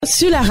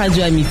Sur la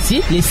radio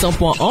Amitié, les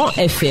 100.1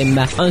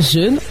 FM. Un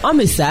jeune, un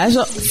message,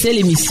 c'est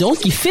l'émission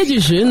qui fait du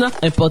jeune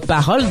un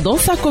porte-parole dans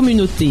sa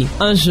communauté.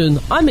 Un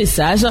jeune, un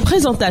message,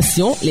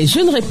 présentation, les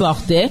jeunes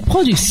reporters,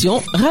 production,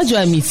 radio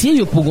Amitié,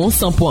 Yopougon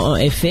 100.1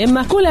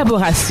 FM,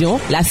 collaboration,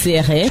 la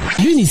CRF,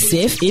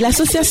 l'UNICEF et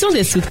l'Association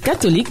des Scouts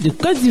catholiques de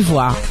Côte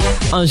d'Ivoire.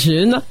 Un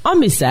jeune, un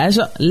message,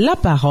 la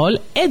parole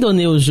est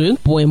donnée aux jeunes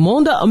pour un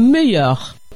monde meilleur.